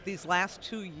These last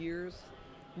 2 years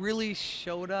really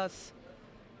showed us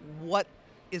what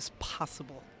is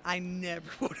possible. I never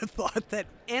would have thought that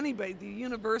anybody, the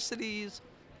universities,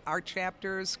 our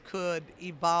chapters could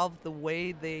evolve the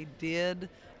way they did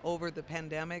over the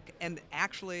pandemic, and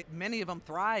actually many of them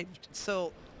thrived.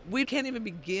 So we can't even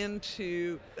begin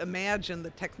to imagine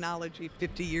the technology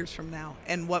 50 years from now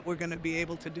and what we're going to be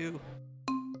able to do.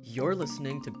 You're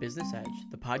listening to Business Edge,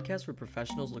 the podcast for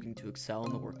professionals looking to excel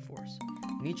in the workforce.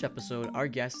 In each episode, our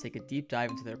guests take a deep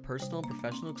dive into their personal and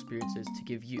professional experiences to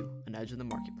give you an edge in the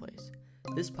marketplace.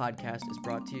 This podcast is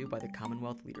brought to you by the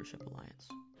Commonwealth Leadership Alliance.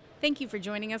 Thank you for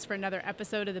joining us for another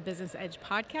episode of the Business Edge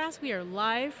podcast. We are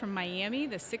live from Miami,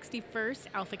 the 61st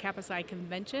Alpha Kappa Psi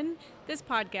Convention. This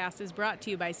podcast is brought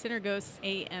to you by Synergos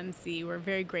AMC. We're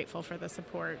very grateful for the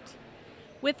support.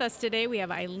 With us today, we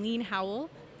have Eileen Howell,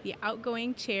 the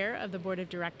outgoing chair of the Board of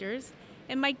Directors,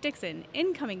 and Mike Dixon,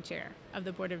 incoming chair of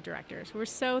the Board of Directors. We're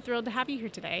so thrilled to have you here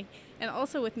today. And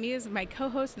also with me is my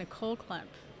co-host, Nicole Klemp.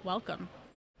 Welcome.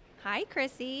 Hi,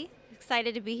 Chrissy.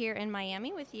 Excited to be here in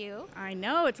Miami with you. I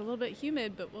know, it's a little bit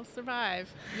humid, but we'll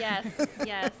survive. Yes.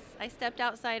 I stepped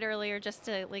outside earlier just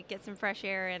to get some fresh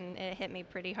air, and it hit me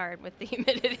pretty hard with the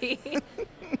humidity.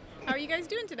 How are you guys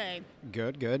doing today?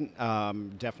 Good.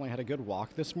 Definitely had a good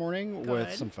walk this morning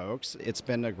with some folks. It's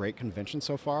been a great convention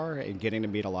so far, and getting to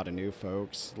meet a lot of new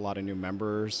folks, a lot of new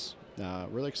members.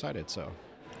 Really excited, so.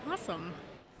 Awesome.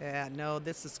 Yeah, no,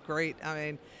 this is great. I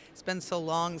mean, it's been so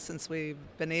long since we've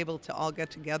been able to all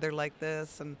get together like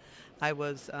this, and I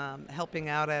was helping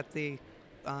out at the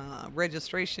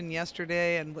registration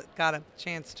yesterday and got a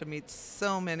chance to meet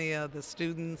so many of the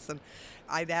students, and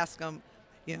I'd ask them,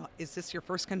 is this your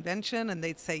first convention? And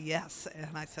they'd say yes,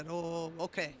 and I said, oh,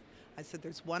 okay. I said,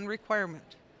 there's one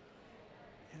requirement,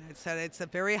 and I said, it's a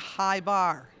very high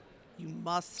bar. You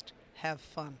must have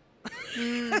fun.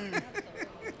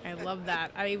 I love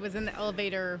that. I was in the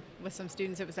elevator with some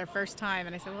students. It was their first time.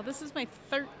 And I said, well, this is my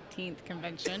 13th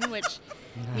convention, which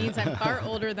means I'm far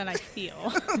older than I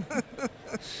feel.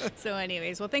 So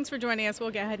anyways, well, thanks for joining us.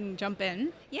 We'll go ahead and jump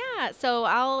in. Yeah, so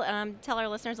I'll tell our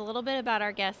listeners a little bit about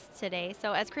our guests today.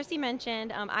 So as Chrissy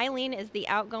mentioned, Eileen is the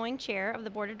outgoing chair of the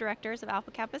Board of Directors of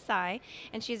Alpha Kappa Psi,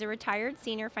 and she's a retired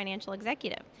senior financial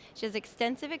executive. She has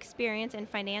extensive experience in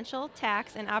financial,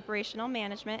 tax, and operational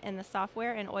management in the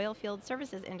software and oil field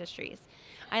services industries.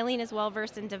 Eileen is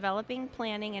well-versed in developing,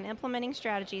 planning, and implementing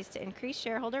strategies to increase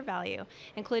shareholder value,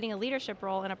 including a leadership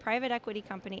role in a private equity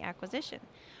company acquisition.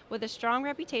 With a strong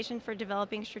reputation for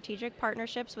developing strategic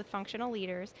partnerships with functional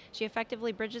leaders, she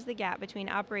effectively bridges the gap between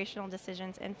operational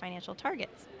decisions and financial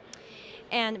targets.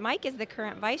 And Mike is the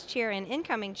current vice chair and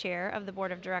incoming chair of the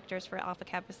Board of Directors for Alpha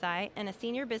Kappa Psi and a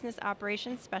senior business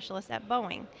operations specialist at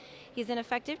Boeing. He's an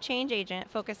effective change agent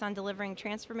focused on delivering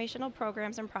transformational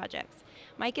programs and projects.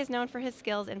 Mike is known for his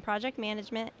skills in project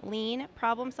management, lean,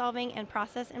 problem solving, and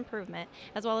process improvement,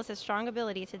 as well as his strong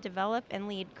ability to develop and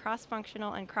lead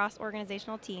cross-functional and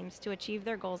cross-organizational teams to achieve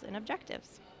their goals and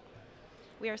objectives.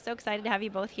 We are so excited to have you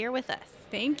both here with us.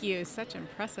 Thank you. Such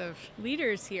impressive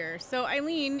leaders here. So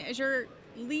Eileen, as you're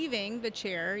leaving the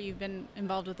chair, you've been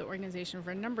involved with the organization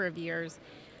for a number of years.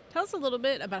 Tell us a little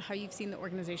bit about how you've seen the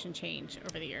organization change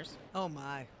over the years. Oh,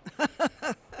 my.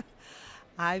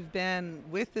 I've been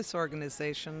with this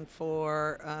organization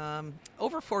for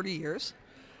over 40 years.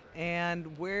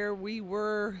 And where we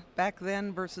were back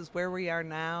then versus where we are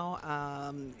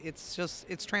now, it's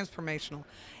transformational.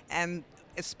 And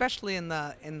especially in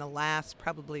the last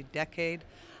probably decade,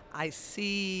 I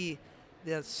see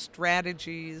the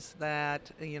strategies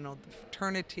that the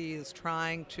fraternity is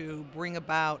trying to bring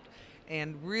about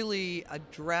and really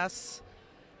address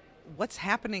what's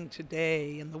happening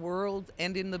today in the world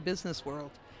and in the business world.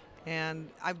 And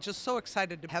I'm just so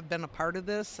excited to have been a part of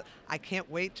this. I can't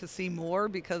wait to see more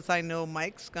because I know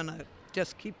Mike's going to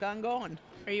just keep on going.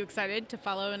 Are you excited to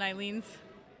follow in Eileen's?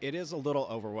 It is a little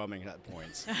overwhelming at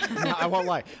points. No, I won't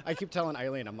lie. I keep telling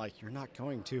Eileen, I'm like, you're not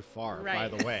going too far, right.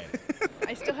 By the way.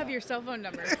 I still have your cell phone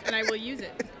number, and I will use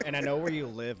it. And I know where you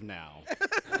live now.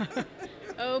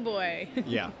 Oh, boy.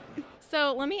 Yeah.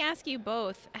 So let me ask you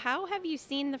both, how have you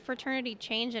seen the fraternity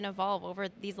change and evolve over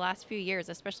these last few years,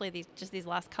 especially these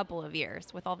last couple of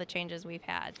years with all the changes we've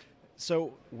had?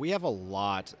 So we have a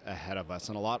lot ahead of us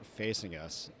and a lot facing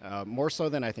us, more so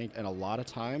than I think in a lot of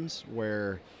times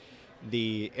where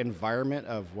the environment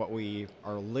of what we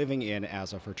are living in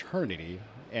as a fraternity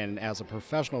and as a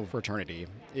professional fraternity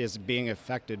is being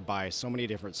affected by so many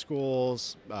different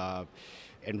schools,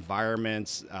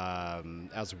 environments,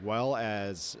 as well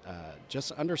as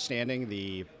just understanding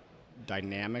the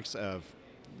dynamics of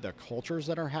the cultures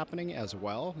that are happening as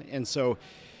well. And so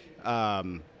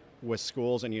with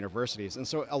schools and universities. And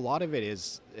so a lot of it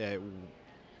is,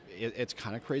 it's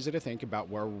kind of crazy to think about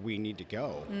where we need to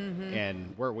go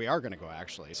and where we are going to go,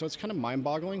 actually. So it's kind of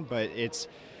mind-boggling, but it's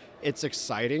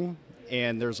exciting.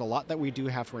 And there's a lot that we do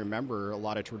have to remember, a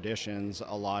lot of traditions,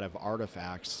 a lot of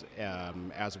artifacts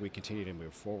as we continue to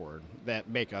move forward that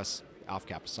make us Alpha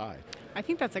Kappa Psi. I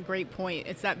think that's a great point.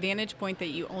 It's that vantage point that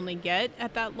you only get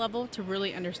at that level to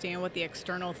really understand what the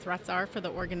external threats are for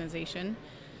the organization.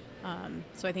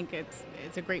 So I think it's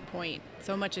a great point.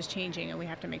 So much is changing, and we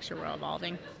have to make sure we're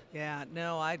evolving. Yeah,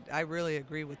 no, I really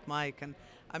agree with Mike. And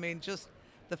I mean, just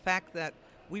the fact that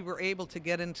we were able to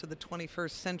get into the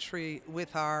 21st century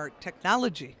with our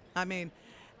technology. I mean,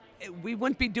 we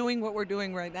wouldn't be doing what we're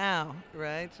doing right now,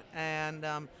 right? And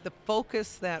the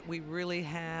focus that we really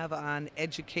have on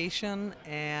education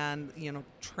and,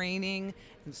 training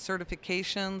and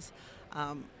certifications,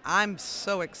 I'm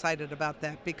so excited about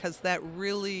that because that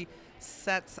really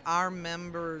sets our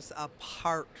members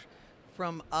apart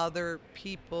from other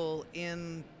people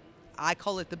in, I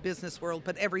call it the business world,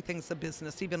 but everything's a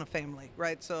business, even a family,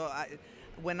 right? So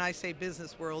when I say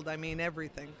business world, I mean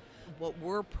everything. What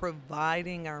we're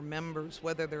providing our members,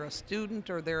 whether they're a student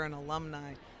or they're an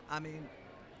alumni, I mean,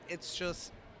 it's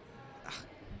just,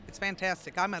 it's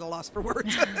fantastic. I'm at a loss for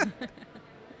words.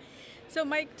 So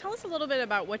Mike, tell us a little bit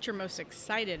about what you're most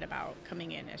excited about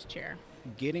coming in as chair.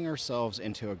 Getting ourselves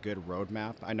into a good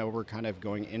roadmap. I know we're kind of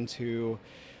going into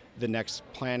the next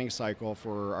planning cycle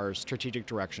for our strategic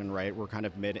direction, right? We're kind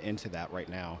of mid into that right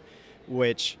now,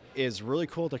 which is really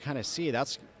cool to kind of see.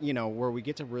 That's, where we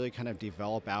get to really kind of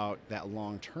develop out that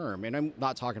long term. And I'm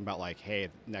not talking about like, hey,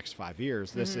 next 5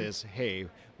 years. This is, hey,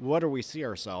 what do we see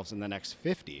ourselves in the next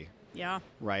 50? Yeah.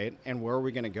 Right? And where are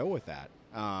we going to go with that?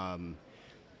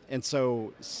 And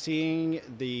so seeing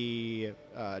the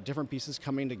different pieces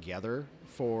coming together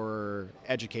for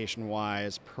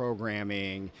education-wise,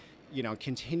 programming,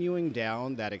 continuing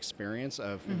down that experience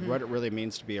of what it really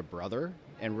means to be a brother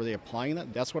and really applying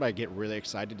that. That's what I get really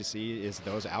excited to see is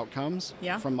those outcomes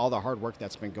from all the hard work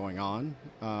that's been going on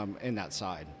in that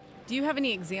side. Do you have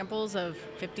any examples of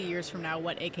 50 years from now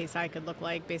what AK Psi could look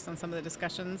like based on some of the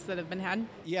discussions that have been had?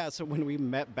 Yeah, so when we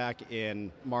met back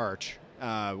in March,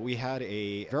 we had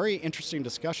a very interesting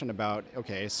discussion about,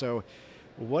 okay, so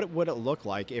what would it look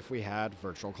like if we had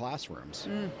virtual classrooms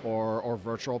or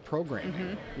virtual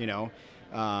programming?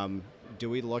 Do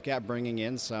we look at bringing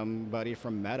in somebody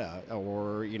from Meta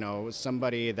or,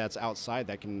 somebody that's outside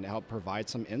that can help provide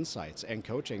some insights and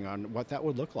coaching on what that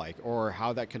would look like or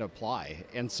how that could apply?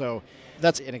 And so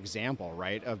that's an example,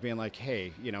 right, of being like,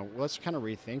 hey, let's kind of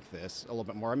rethink this a little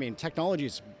bit more. I mean,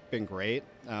 technology's been great.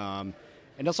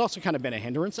 And it's also kind of been a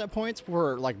hindrance at points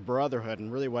for like brotherhood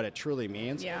and really what it truly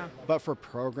means. Yeah. But for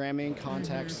programming,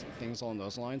 context, things along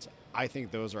those lines, I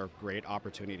think those are great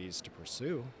opportunities to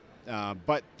pursue.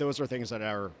 But those are things that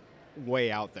are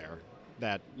way out there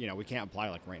that, we can't apply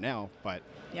like right now. But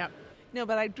No,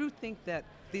 but I do think that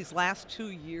these last 2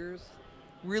 years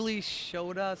really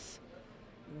showed us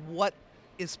what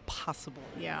is possible.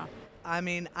 Yeah. I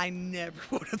mean, I never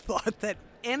would have thought that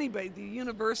anybody, the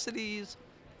universities,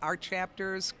 our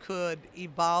chapters could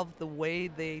evolve the way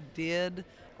they did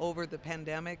over the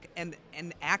pandemic. And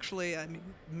actually, I mean,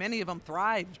 many of them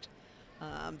thrived.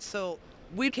 So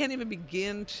we can't even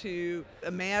begin to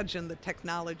imagine the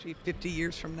technology 50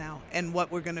 years from now and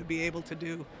what we're going to be able to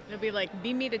do. It'll be like,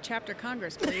 beam me to chapter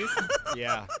Congress, please.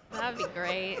 Yeah. That'd be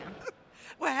great.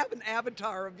 We'll have an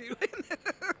avatar of you in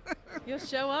it. You'll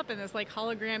show up in this like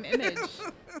hologram image.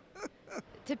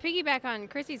 To piggyback on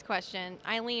Chrissy's question,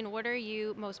 Eileen, what are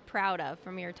you most proud of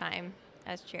from your time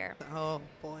as chair? Oh,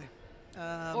 boy.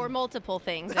 Or multiple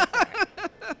things.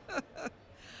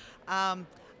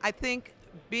 I think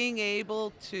being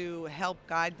able to help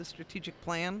guide the strategic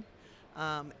plan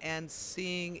and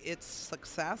seeing its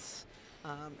success.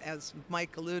 As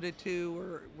Mike alluded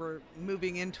to, we're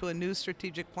moving into a new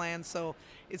strategic plan, so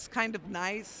it's kind of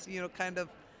nice,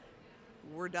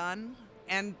 we're done.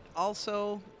 And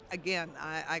also, again,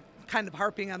 I kind of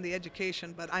harping on the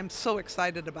education, but I'm so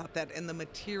excited about that and the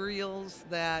materials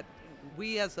that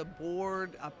we as a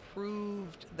board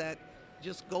approved that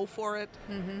just go for it.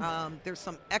 There's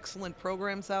some excellent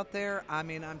programs out there. I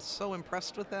mean, I'm so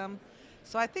impressed with them.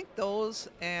 So I think those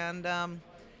and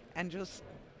just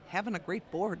having a great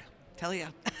board, tell you,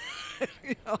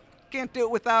 can't do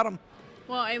it without them.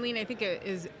 Well, Eileen, I think it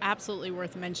is absolutely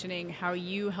worth mentioning how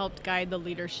you helped guide the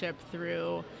leadership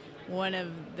through one of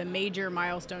the major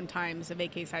milestone times of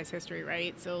AK Psi's history,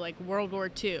 right? So like World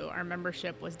War II, our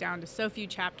membership was down to so few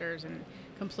chapters and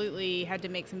completely had to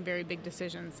make some very big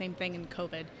decisions. Same thing in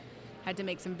COVID. Had to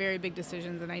make some very big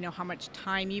decisions, and I know how much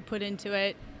time you put into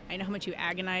it I know how much you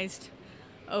agonized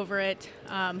over it.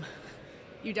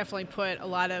 You definitely put a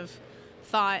lot of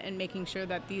thought in making sure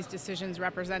that these decisions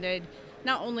represented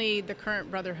not only the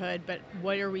current brotherhood, but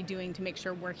what are we doing to make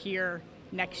sure we're here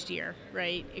next year,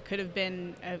 right? It could have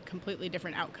been a completely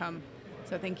different outcome.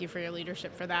 So thank you for your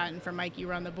leadership for that. And for Mike, you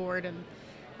were on the board and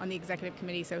on the executive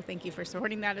committee, so thank you for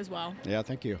supporting that as well. Yeah,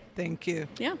 thank you. Thank you.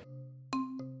 Yeah.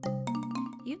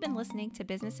 You've been listening to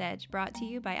Business Edge, brought to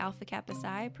you by Alpha Kappa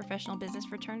Psi Professional Business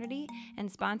Fraternity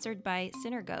and sponsored by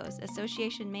Synergos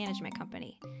Association Management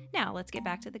Company. Now, let's get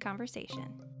back to the conversation.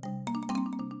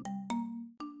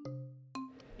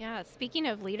 Yeah, speaking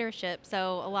of leadership,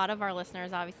 so a lot of our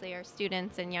listeners obviously are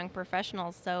students and young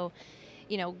professionals. So,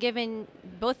 given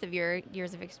both of your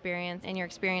years of experience and your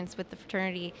experience with the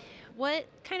fraternity, what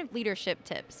kind of leadership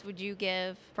tips would you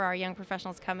give for our young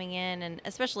professionals coming in, and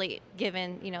especially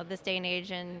given, this day and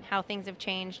age and how things have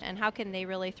changed, and how can they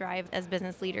really thrive as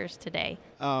business leaders today?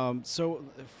 So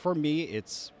for me,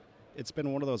 it's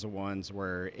been one of those ones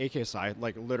where AKSI,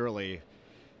 like literally,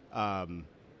 I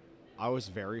was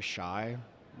very shy,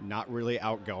 not really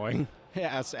outgoing.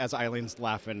 As Eileen's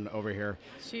laughing over here.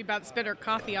 She about spit her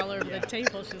coffee all over the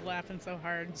table. She's laughing so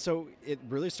hard. So it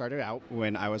really started out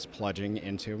when I was pledging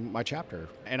into my chapter.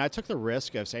 And I took the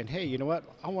risk of saying, hey, you know what?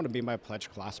 I want to be my pledge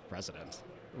class president,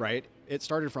 right? It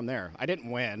started from there. I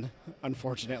didn't win,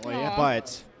 unfortunately,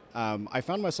 but I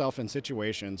found myself in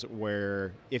situations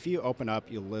where if you open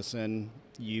up, you listen,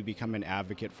 you become an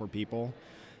advocate for people,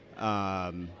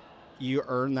 you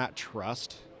earn that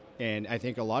trust. And I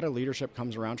think a lot of leadership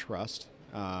comes around trust.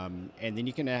 And then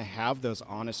you can have those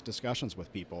honest discussions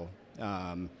with people.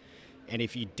 And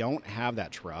if you don't have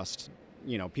that trust,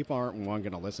 people aren't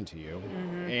going to listen to you.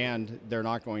 Mm-hmm. And they're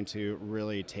not going to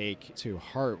really take to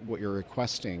heart what you're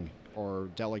requesting or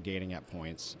delegating at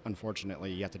points.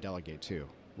 Unfortunately, you have to delegate too,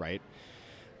 right?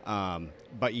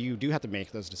 But you do have to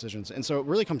make those decisions. And so it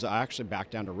really comes actually back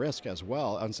down to risk as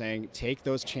well. I'm saying take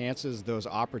those chances, those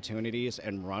opportunities,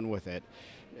 and run with it.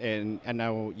 And I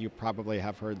know you probably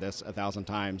have heard this 1,000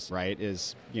 times, right?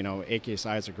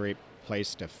 AKSI is a great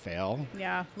place to fail.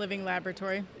 Yeah, living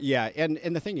laboratory. Yeah, and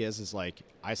the thing is like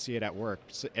I see it at work.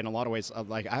 So in a lot of ways,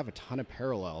 like I have a ton of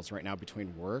parallels right now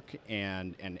between work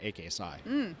and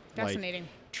AKSI. Fascinating.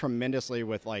 Like, tremendously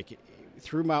with like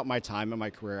throughout my time in my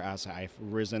career as I've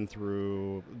risen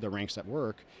through the ranks at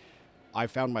work, I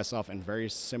found myself in very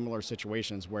similar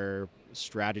situations where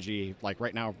strategy, like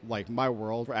right now, like my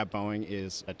world at Boeing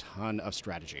is a ton of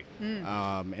strategy.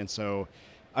 And so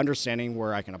understanding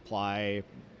where I can apply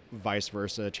vice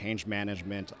versa, change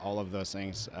management, all of those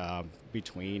things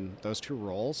between those two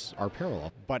roles are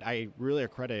parallel. But I really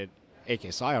accredit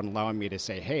AKSI on allowing me to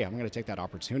say, hey, I'm going to take that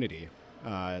opportunity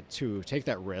to take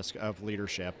that risk of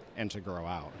leadership and to grow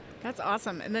out. That's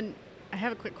awesome. And then I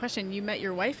have a quick question. You met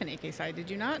your wife in AKSI, did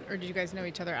you not? Or did you guys know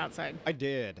each other outside? I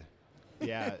did.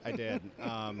 Yeah, I did.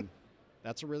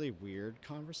 That's a really weird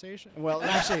conversation. Well,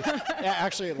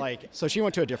 actually, like, so she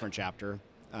went to a different chapter.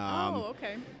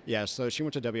 Okay. Yeah, so she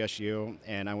went to WSU,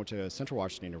 and I went to Central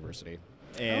Washington University.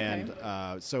 And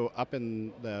so up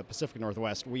in the Pacific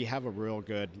Northwest, we have a real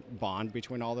good bond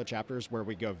between all the chapters where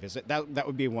we go visit. That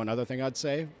would be one other thing I'd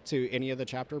say to any of the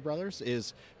chapter brothers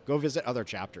is go visit other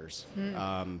chapters.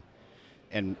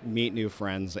 And meet new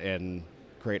friends and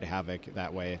create havoc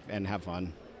that way and have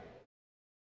fun.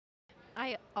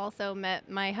 I also met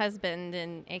my husband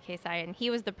in AKSI, and he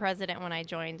was the president when I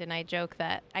joined, and I joke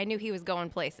that I knew he was going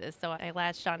places, so I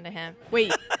latched on to him.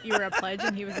 Wait, you were a pledge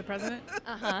and he was the president?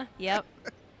 Uh-huh, yep.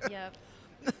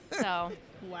 So.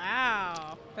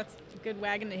 Wow, that's a good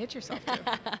wagon to hit yourself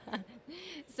to.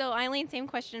 So, Eileen, same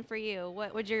question for you.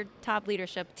 What would your top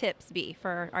leadership tips be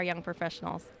for our young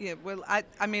professionals? Yeah, well, I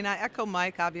echo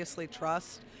Mike, obviously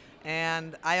trust,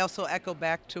 and I also echo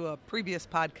back to a previous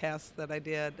podcast that I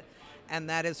did, and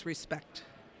that is respect,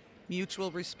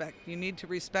 mutual respect. You need to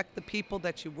respect the people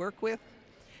that you work with,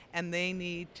 and they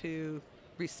need to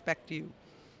respect you.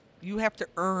 You have to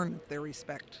earn their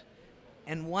respect,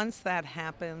 and once that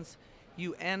happens,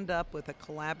 you end up with a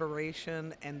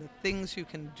collaboration, and the things you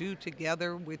can do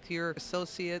together with your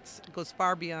associates goes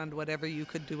far beyond whatever you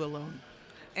could do alone.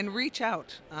 And reach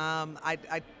out.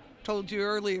 I told you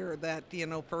earlier that,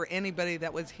 for anybody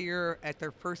that was here at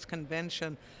their first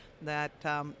convention, that,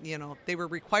 they were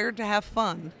required to have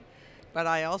fun, but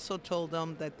I also told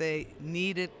them that they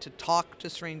needed to talk to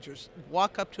strangers.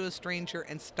 Walk up to a stranger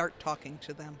and start talking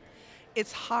to them.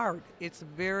 It's hard. It's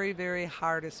very, very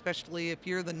hard, especially if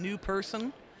you're the new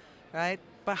person, right?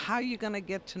 But how are you going to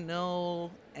get to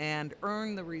know and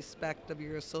earn the respect of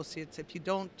your associates if you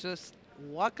don't just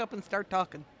walk up and start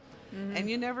talking? And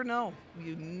you never know.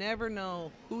 You never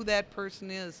know who that person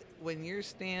is when you're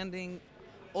standing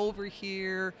over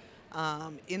here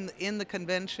in the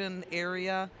convention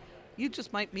area. You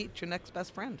just might meet your next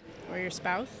best friend. Or your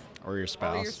spouse. Or your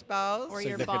spouse. Or your spouse. Or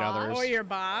your Significant boss. others. Or your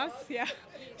boss. Yeah.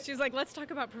 She's like, let's talk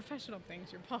about professional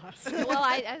things, your boss. Well,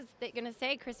 I was going to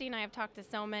say, Chrissy and I have talked to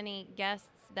so many guests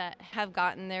that have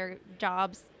gotten their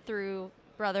jobs through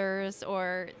brothers,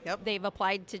 or Yep. they've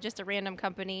applied to just a random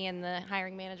company and the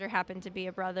hiring manager happened to be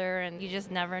a brother, and you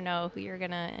just never know who you're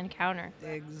going to encounter.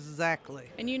 Exactly.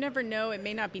 And you never know, it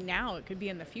may not be now, it could be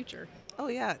in the future. Oh,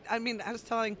 yeah. I mean, I was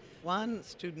telling one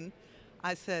student,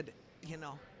 I said,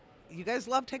 you guys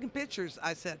love taking pictures.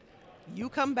 I said, you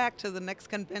come back to the next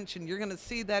convention, you're going to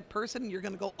see that person, you're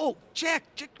going to go, oh, Jack,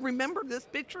 remember this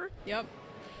picture? Yep.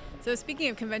 So speaking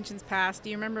of conventions past, do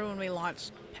you remember when we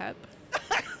launched PEP?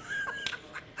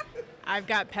 I've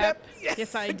got PEP.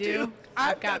 Yes, I do.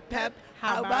 I've got PEP.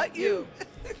 How about you?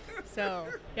 So,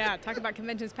 yeah, talk about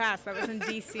conventions past. That was in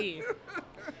D.C.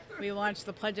 We launched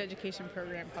the Pledge Education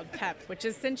program called PEP, which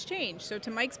has since changed. So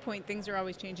to Mike's point, things are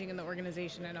always changing in the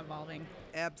organization and evolving.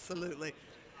 Absolutely.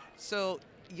 So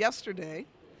yesterday,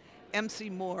 MC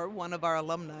Moore, one of our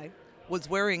alumni, was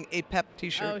wearing a PEP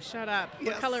t-shirt. Oh, shut up.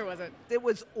 Yes. What color was it? It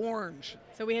was orange.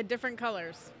 So we had different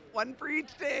colors. One for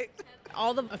each day.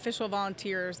 All the official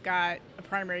volunteers got a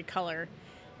primary color.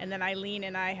 And then Eileen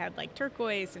and I had like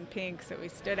turquoise and pink, so we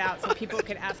stood out so people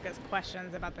could ask us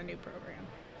questions about the new program.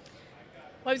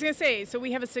 Well, I was going to say, so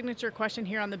we have a signature question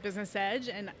here on the Business Edge,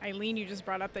 and Eileen, you just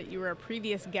brought up that you were a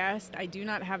previous guest. I do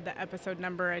not have the episode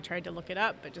number. I tried to look it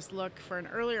up, but just look for an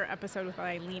earlier episode with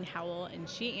Eileen Howell, and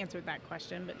she answered that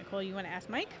question. But Nicole, you want to ask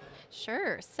Mike?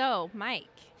 Sure. So, Mike,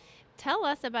 tell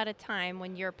us about a time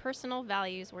when your personal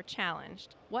values were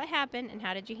challenged. What happened and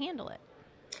how did you handle it?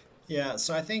 Yeah,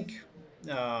 so I think,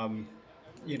 one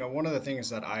of the things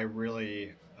that I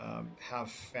really have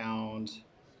found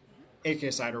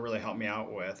AKSI to really help me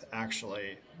out with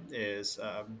actually is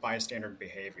bystander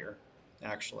behavior,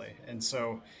 actually. And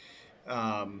so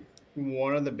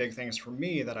one of the big things for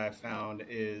me that I've found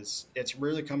is it's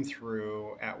really come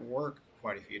through at work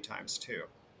quite a few times too.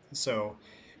 So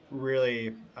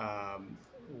really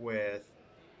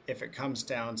if it comes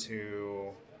down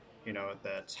to,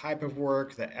 the type of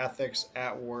work, the ethics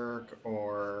at work,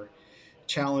 or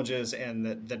challenges and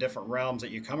the different realms that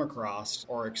you come across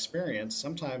or experience,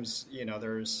 sometimes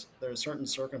there's certain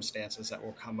circumstances that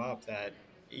will come up that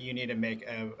you need to make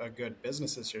a good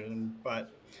business decision,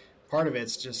 but part of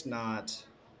it's just not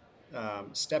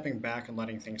stepping back and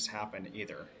letting things happen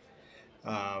either.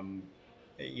 I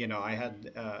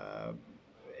had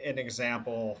an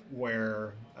example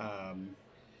where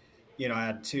I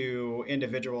had two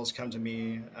individuals come to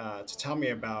me to tell me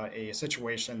about a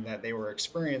situation that they were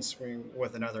experiencing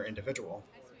with another individual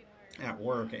at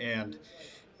work. And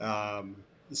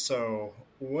so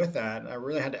with that, I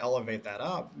really had to elevate that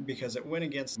up because it went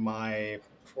against my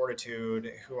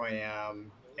fortitude, who I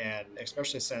am, and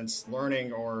especially since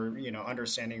learning or,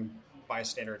 understanding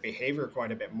bystander behavior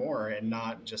quite a bit more and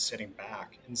not just sitting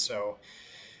back. And so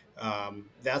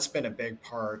that's been a big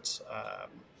part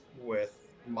with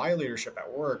my leadership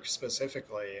at work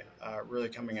specifically, really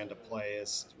coming into play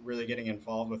is really getting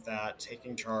involved with that,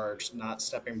 taking charge, not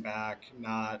stepping back,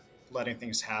 not letting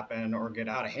things happen or get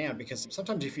out of hand. Because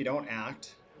sometimes if you don't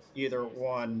act, either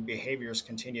one, behaviors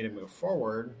continue to move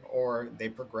forward or they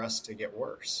progress to get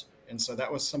worse. And so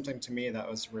that was something to me that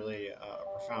was really a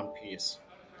profound piece.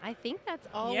 I think that's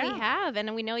all Yeah. we have.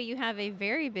 And we know you have a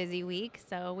very busy week,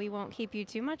 so we won't keep you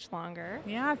too much longer.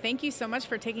 Yeah, thank you so much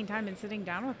for taking time and sitting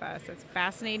down with us. It's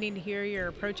fascinating to hear your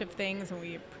approach of things, and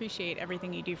we appreciate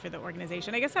everything you do for the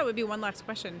organization. I guess that would be one last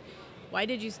question. Why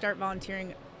did you start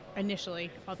volunteering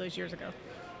initially all those years ago?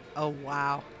 Oh,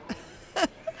 wow.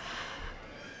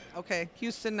 Okay,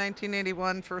 Houston,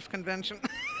 1981, first convention.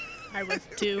 I was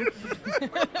 2.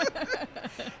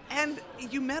 And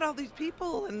you met all these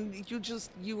people and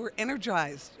you were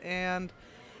energized. And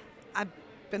I've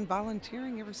been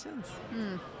volunteering ever since.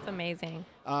 It's amazing.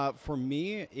 For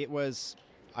me,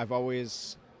 I've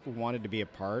always wanted to be a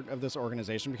part of this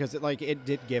organization because it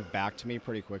did give back to me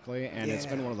pretty quickly. And it's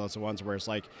been Yeah. one of those ones where it's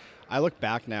like, I look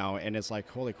back now and it's like,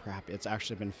 holy crap, it's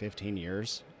actually been 15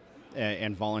 years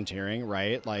and volunteering,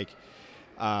 right?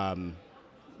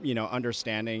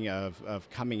 Understanding of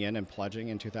coming in and pledging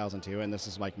in 2002, and this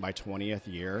is like my 20th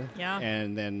year. Yeah.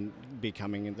 And then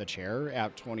becoming the chair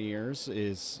at 20 years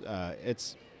is,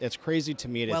 it's crazy to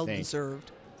me to Well think.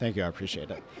 deserved. Thank you, I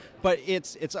appreciate it. But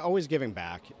it's always giving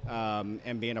back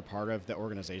and being a part of the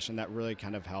organization that really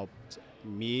kind of helped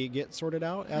me get sorted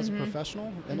out as a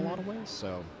professional in a lot of ways.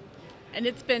 So, And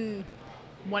it's been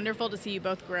wonderful to see you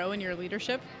both grow in your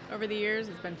leadership over the years.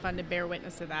 It's been fun to bear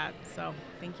witness to that. So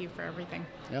thank you for everything.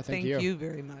 Yeah, Thank you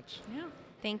very much. Yeah.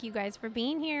 Thank you guys for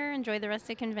being here. Enjoy the rest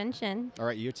of convention. All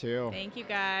right, you too. Thank you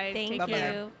guys. Thank Take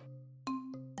care. you.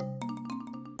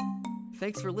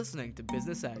 Thanks for listening to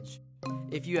Business Edge.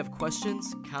 If you have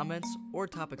questions, comments, or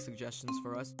topic suggestions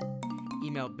for us,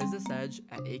 email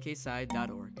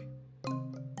businessedge@aksci.org.